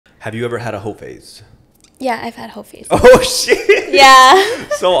Have you ever had a hoe phase? Yeah, I've had whole face. Oh shit. Yeah.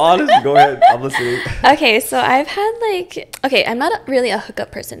 So honest. Go ahead. I'm listening. Okay, so I've had like, okay, I'm not really a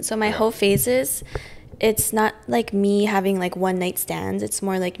hookup person. So my Yeah. whole phases, it's not like me having like one night stands. It's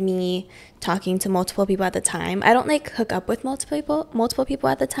more like me talking to multiple people at the time. I don't like hook up with multiple people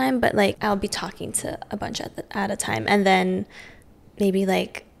at the time, but like I'll be talking to a bunch at a time, and then maybe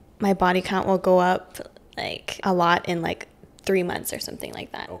like my body count will go up like a lot in like 3 months or something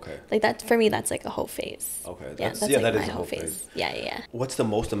like that. Okay. Like that for me, that's like a whole phase. Okay, Yeah, that's- that's yeah, like that my is a whole whole phase. phase. Yeah. What's the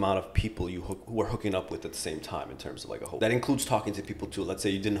most amount of people who are hooking up with at the same time in terms of like a hoe? That includes talking to people too. Let's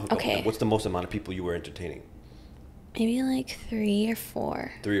say you didn't hook up with Okay. them. What's the most amount of people you were entertaining? Maybe like 3 or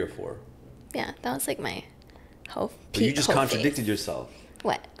 4. 3 or 4. Yeah, that was like my whole. But you just whole contradicted phase. yourself.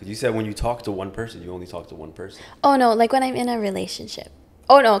 What? Because you said when you talk to one person, you only talk to one person. Oh no, like when I'm in a relationship.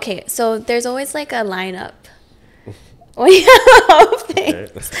 Oh no, okay. So there's always like a lineup. When you have a whole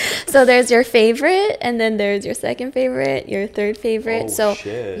phase. So there's your favorite, and then there's your second favorite, your third favorite. Oh, so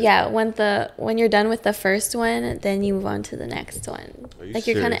shit. yeah, when you're done with the first one, then you move on to the next one. Are you Like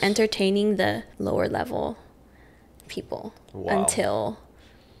you're kind of serious? entertaining the lower level people Wow. until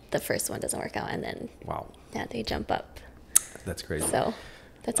the first one doesn't work out, and then Wow. yeah, they jump up. That's crazy. So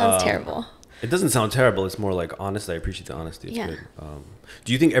that sounds terrible. It doesn't sound terrible. It's more like honest. I appreciate the honesty. It's Yeah. good.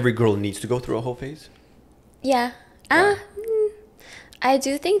 Do you think every girl needs to go through a whole phase? Yeah. Why? I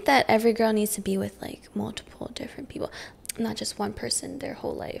do think that every girl needs to be with like multiple different people, not just one person their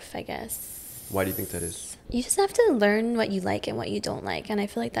whole life, I guess. Why do you think that is? You just have to learn what you like and what you don't like. And I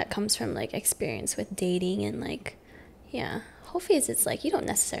feel like that comes from like experience with dating and like, yeah, whole phase. It's like you don't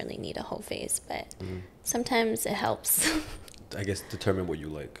necessarily need a whole phase, but sometimes it helps. I guess determine what you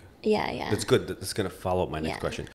like. Yeah. That's good. That's gonna follow up my next Yeah. question.